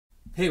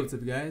Hey, what's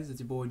up, guys? It's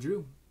your boy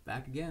Drew,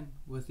 back again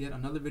with yet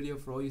another video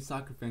for all you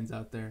soccer fans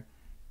out there.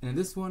 And in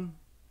this one,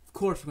 of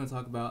course, we're going to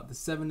talk about the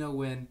 7-0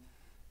 win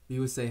the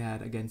USA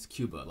had against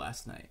Cuba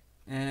last night.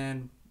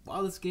 And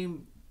while this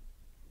game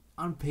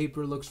on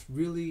paper looks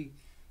really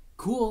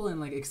cool and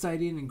like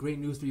exciting and great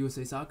news for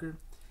USA soccer,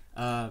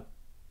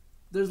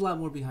 there's a lot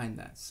more behind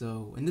that.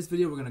 So in this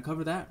video, we're going to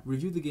cover that,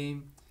 review the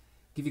game,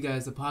 give you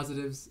guys the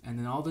positives and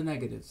then all the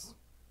negatives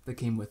that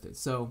came with it.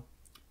 So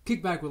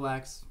kick back,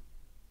 relax.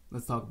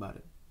 Let's talk about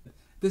it.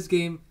 This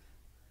game,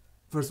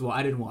 first of all,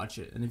 I didn't watch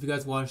it. And if you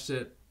guys watched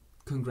it,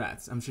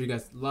 congrats. I'm sure you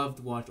guys loved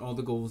to watch all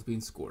the goals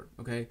being scored,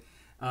 okay?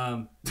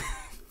 For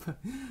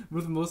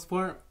the most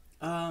part,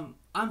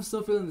 I'm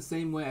still feeling the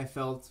same way I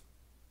felt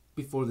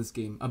before this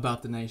game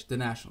about the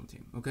national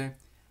team, okay?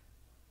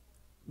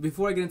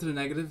 Before I get into the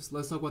negatives,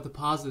 let's talk about the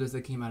positives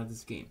that came out of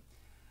this game.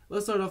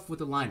 Let's start off with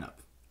the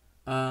lineup.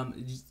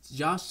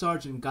 Josh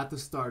Sargent got the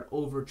start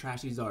over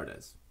Trashy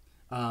Zardes.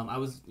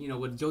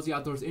 With Josie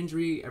Altidor's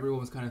injury, everyone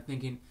was kind of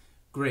thinking,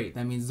 great,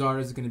 that means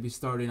Zardes is going to be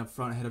starting up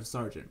front ahead of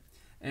Sargent.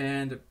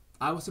 And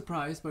I was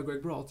surprised by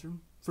Greg Berhalter,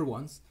 for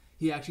once.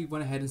 He actually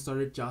went ahead and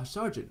started Josh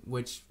Sargent,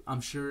 which I'm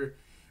sure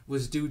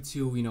was due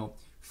to,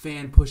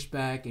 fan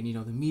pushback and,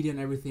 the media and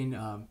everything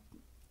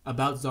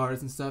about Zardes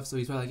and stuff. So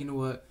he's probably like, you know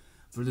what,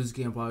 for this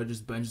game, I'll probably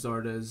just bench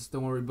Zardes.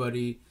 Don't worry,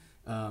 buddy.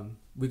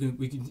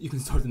 You can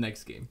start the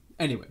next game.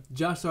 Anyway,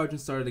 Josh Sargent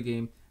started the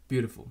game.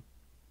 Beautiful.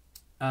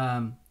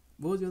 What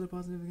was the other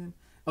positive again?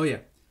 Oh,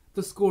 yeah.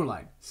 The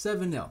scoreline.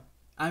 7-0.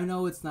 I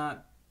know it's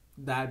not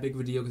that big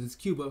of a deal because it's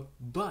Cuba,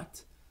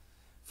 but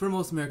for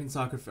most American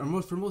soccer, for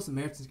most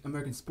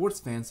American sports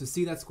fans, to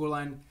see that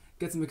scoreline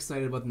gets them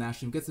excited about the national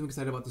team, gets them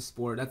excited about the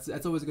sport.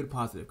 That's always a good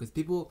positive because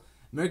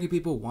American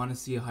people want to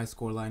see a high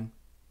scoreline,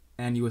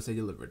 and USA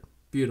delivered.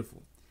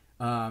 Beautiful.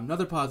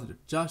 Another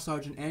positive. Josh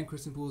Sargent and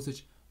Christian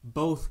Pulisic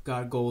both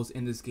got goals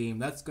in this game.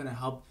 That's going to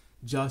help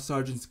Josh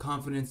Sargent's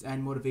confidence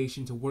and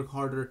motivation to work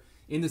harder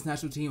in this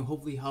national team,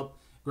 hopefully help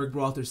Greg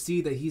Berhalter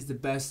see that he's the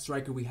best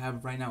striker we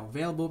have right now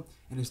available,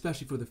 and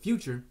especially for the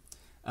future.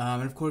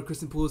 And of course,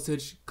 Christian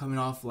Pulisic coming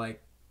off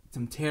like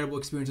some terrible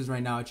experiences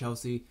right now at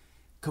Chelsea,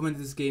 coming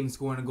into this game and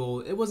scoring a goal.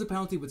 It was a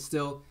penalty, but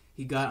still,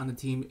 he got on the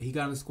team. He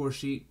got on the score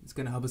sheet. It's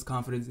going to help his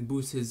confidence and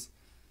boost his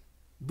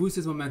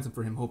momentum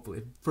for him,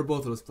 hopefully, for both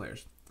of those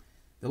players.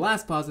 The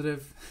last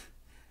positive,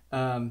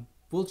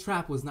 Will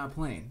Trapp was not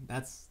playing.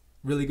 That's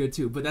really good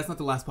too, but that's not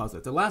the last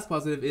positive. The last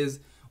positive is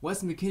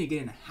Weston McKennie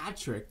getting a hat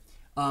trick.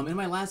 In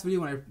my last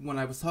video when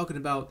I was talking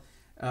about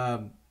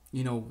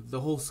the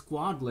whole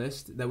squad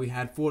list that we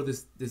had for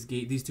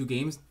these two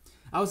games,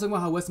 I was talking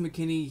about how Weston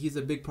McKennie, he's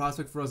a big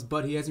prospect for us,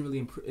 but he hasn't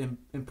really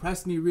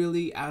impressed me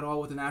really at all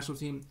with the national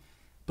team.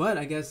 But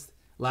I guess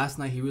last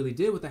night he really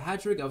did with the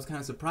hat trick. I was kind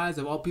of surprised.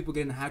 Of all people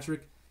getting a hat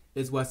trick,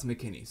 is Weston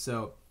McKennie.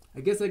 So I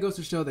guess that goes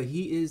to show that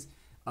he is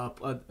a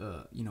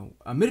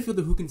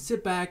midfielder who can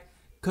sit back,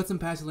 cut some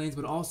passing lanes,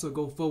 but also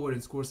go forward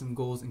and score some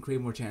goals and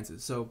create more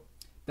chances. So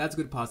that's a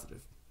good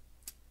positive.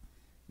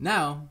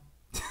 Now,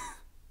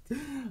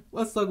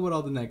 let's talk about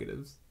all the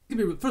negatives.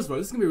 First of all,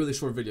 this is going to be a really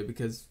short video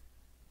because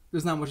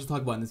there's not much to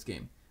talk about in this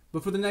game.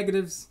 But for the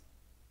negatives,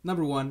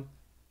 number one,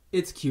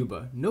 it's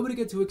Cuba. Nobody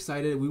get too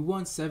excited. We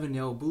won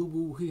 7-0. Boo,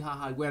 boo, hee, ha,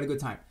 ha. We had a good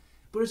time.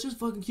 But it's just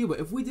fucking Cuba.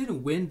 If we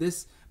didn't win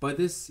this by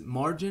this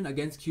margin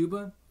against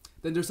Cuba,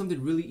 then there's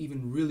something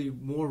really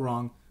more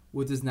wrong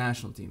with this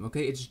national team,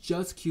 okay? It's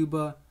just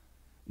Cuba.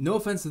 No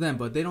offense to them,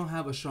 but they don't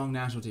have a strong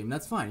national team.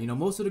 That's fine.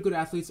 Most of the good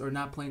athletes are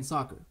not playing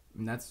soccer,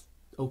 and that's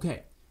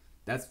okay.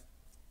 That's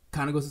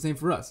kind of goes the same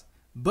for us.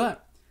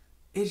 But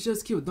it's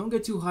just Cuba. Don't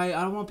get too high.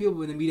 I don't want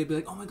people in the media to be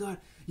like, oh my God,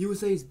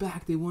 USA is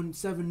back. They won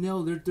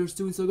 7-0. They're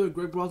doing so good.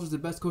 Greg Berhalter's the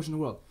best coach in the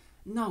world.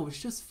 No,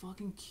 it's just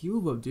fucking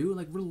Cuba, dude.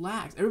 Like,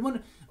 relax.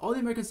 Everyone, all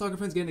the American soccer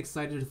fans getting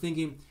excited,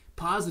 thinking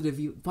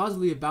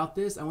positively about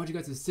this. I want you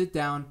guys to sit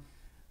down,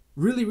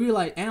 really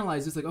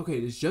analyze this. Like, okay,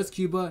 it's just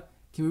Cuba.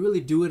 Can we really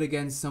do it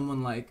against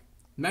someone like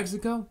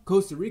Mexico,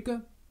 Costa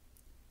Rica?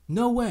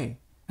 No way.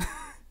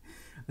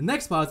 The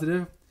next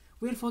positive,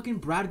 we had fucking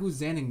Brad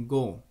Guzan in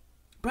goal.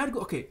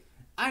 Okay,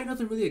 I have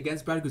nothing really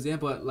against Brad Guzan,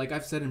 but like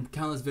I've said in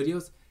countless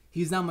videos,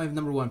 he's not my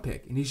number one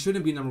pick. And he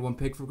shouldn't be number one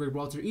pick for Greg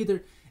Berhalter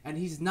either. And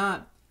he's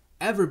not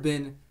ever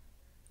been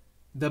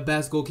the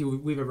best goalkeeper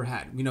we've ever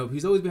had.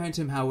 He's always behind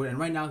Tim Howard, and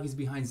right now he's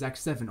behind Zach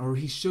Steffen, or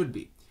he should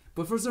be.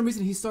 But for some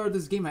reason, he started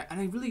this game, and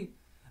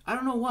I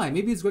don't know why.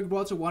 Maybe it's Greg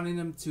Berhalter wanting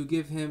him to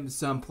give him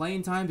some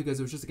playing time because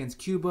it was just against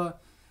Cuba,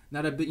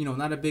 not a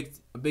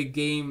big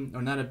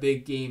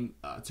game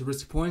to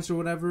risk points or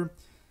whatever,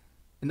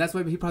 and that's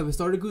why he probably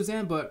started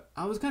Guzan. But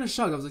I was kind of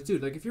shocked. I was like,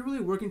 dude, like if you're really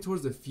working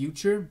towards the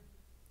future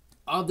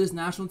of this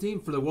national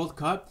team for the World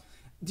Cup,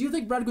 do you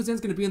think Brad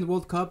Guzan's going to be in the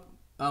World Cup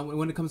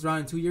when it comes around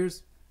in 2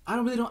 years? I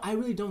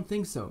really don't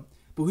think so.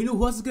 But we know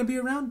who else is going to be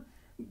around?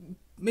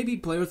 Maybe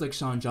players like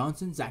Sean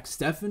Johnson, Zach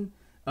Steffen,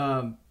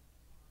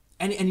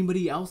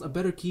 anybody else, a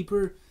better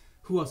keeper.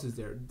 Who else is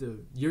there?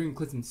 The Jurgen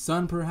Klinsmann's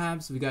son,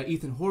 perhaps. We got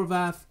Ethan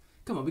Horvath.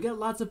 Come on, we got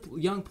lots of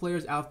young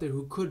players out there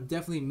who could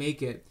definitely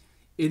make it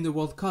in the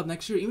World Cup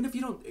next year. Even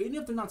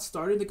if they're not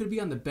starting, they could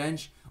be on the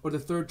bench or the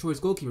third choice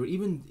goalkeeper.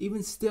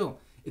 Even still,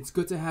 it's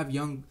good to have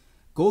young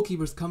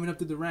goalkeepers coming up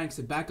through the ranks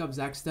to back up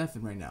Zach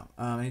Steffen right now.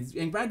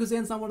 And Brad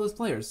Guzan's not one of those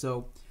players,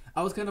 so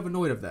I was kind of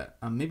annoyed of that.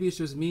 Maybe it's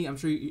just me. I'm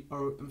sure you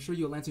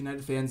Atlanta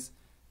United fans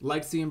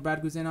like seeing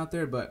Brad Guzan out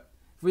there, but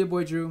for your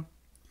boy Drew,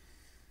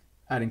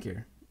 I didn't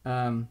care.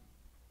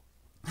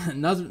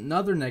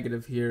 Another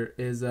negative here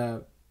is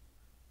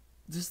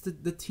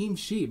just the team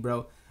sheet,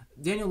 bro.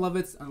 Daniel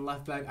Lovitz on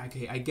left back.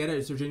 Okay, I get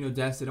it. Serginho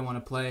Dest didn't want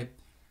to play.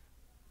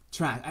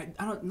 Trash.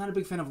 Not a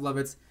big fan of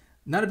Lovitz.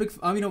 Not a big.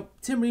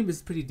 Tim Ream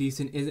is pretty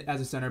decent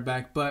as a center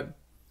back, but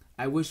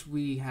I wish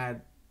we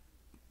had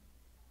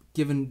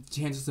given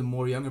chances to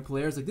more younger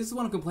players. Like, this is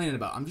what I'm complaining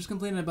about. I'm just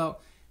complaining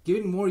about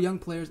giving more young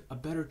players a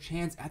better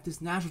chance at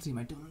this national team.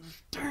 I don't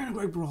understand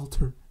Greg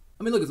Berhalter.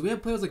 I mean, look, we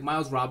have players like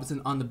Miles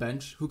Robinson on the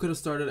bench who could have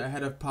started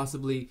ahead of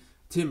possibly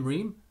Tim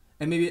Ream,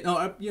 and maybe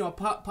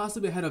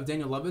possibly ahead of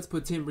Daniel Lovitz.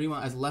 Put Tim Ream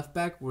as left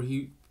back, where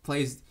he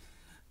plays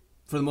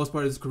for the most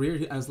part of his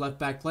career as left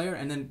back player,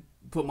 and then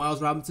put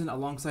Miles Robinson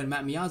alongside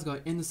Matt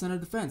Miazga in the center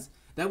defense.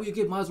 That way you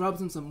give Miles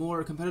Robinson some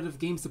more competitive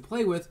games to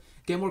play with,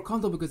 get more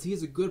comfortable, because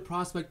he's a good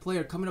prospect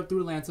player coming up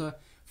through Atlanta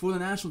for the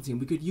national team.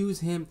 We could use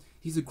him.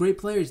 He's a great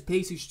player. He's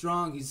pacey,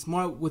 strong. He's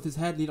smart with his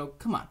head.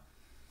 Come on.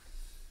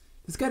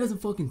 This guy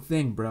doesn't fucking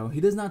think, bro.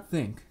 He does not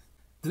think.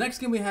 The next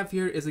game we have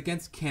here is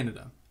against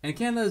Canada. And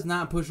Canada is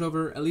not a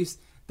pushover. At least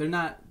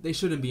they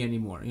shouldn't be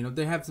anymore.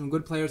 They have some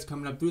good players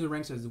coming up through the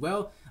ranks as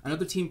well.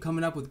 Another team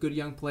coming up with good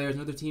young players.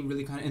 Another team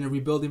really kind of in a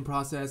rebuilding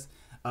process.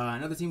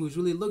 Another team who's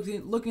really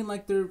looking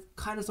like they're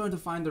kind of starting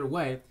to find their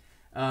way.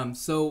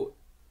 So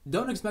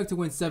don't expect to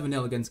win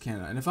 7-0 against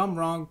Canada. And if I'm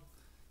wrong,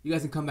 you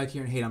guys can come back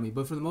here and hate on me.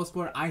 But for the most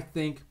part, I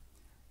think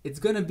it's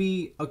going to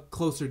be a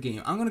closer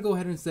game. I'm going to go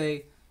ahead and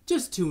say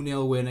just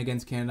 2-0 win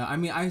against Canada. I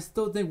mean, I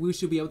still think we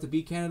should be able to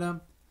beat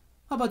Canada.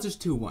 How about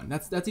just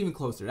 2-1? That's even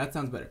closer. That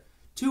sounds better.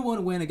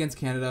 2-1 win against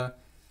Canada.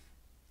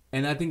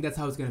 And I think that's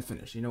how it's going to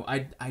finish.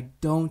 I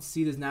don't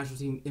see this national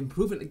team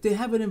improving. Like, they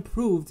haven't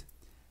improved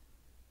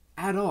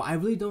at all. I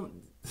really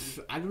don't.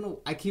 I don't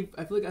know. I feel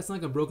like I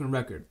sound like a broken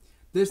record.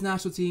 This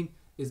national team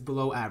is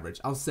below average.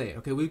 I'll say it.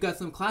 Okay, we've got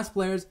some class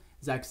players: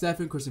 Zach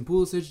Steffen, Christian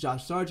Pulisic,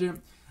 Josh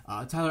Sargent,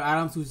 Tyler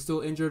Adams, who's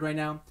still injured right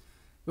now.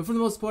 But for the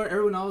most part,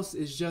 everyone else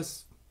is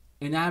just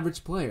an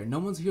average player. No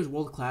one's here is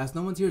world class.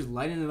 No one's here is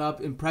lighting it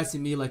up,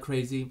 impressing me like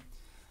crazy.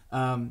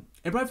 And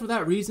right for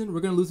that reason,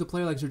 we're gonna lose a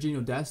player like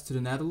Serginho Dest to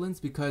the Netherlands,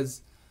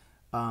 because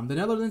the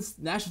Netherlands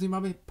national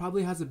team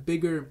probably has a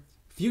bigger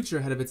future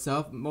ahead of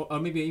itself, or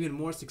maybe even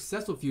more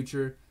successful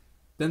future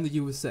than the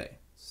USA.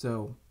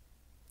 So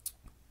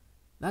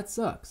that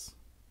sucks.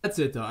 That's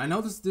it though. I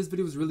know this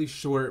video was really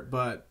short,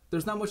 but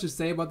there's not much to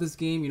say about this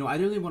game. I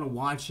didn't really want to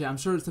watch it. I'm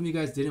sure some of you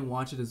guys didn't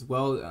watch it as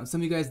well.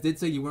 Some of you guys did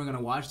say you weren't going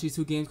to watch these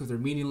two games because they're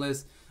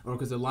meaningless or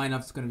because the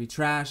lineup's going to be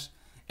trash.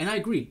 And I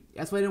agree.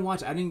 That's why I didn't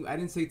watch it. I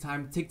didn't take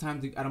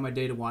time out of my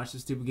day to watch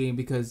this stupid game,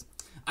 because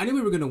I knew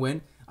we were going to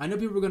win. I knew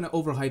people were going to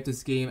overhype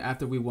this game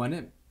after we won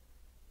it.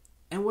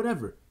 And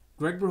whatever.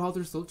 Greg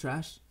Berhalter's still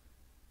trash.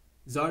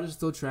 Zarda's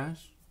still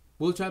trash.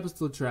 Will Trapp is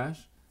still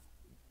trash.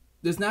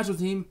 This national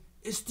team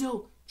is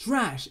still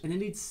trash, and it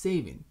needs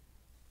saving.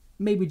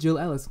 Maybe Jill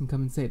Ellis can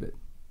come and save it.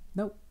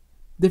 Nope.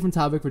 Different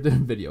topic for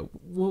different video.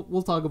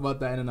 We'll talk about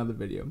that in another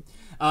video.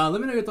 Let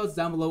me know your thoughts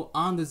down below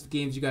on this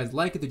game. Did you guys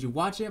like it? Did you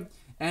watch it?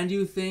 And do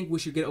you think we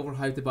should get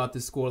overhyped about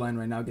this scoreline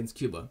right now against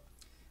Cuba?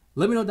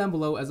 Let me know down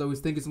below. As always,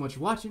 thank you so much for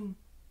watching.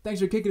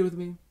 Thanks for kicking it with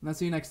me, and I'll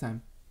see you next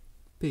time.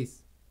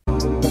 Peace.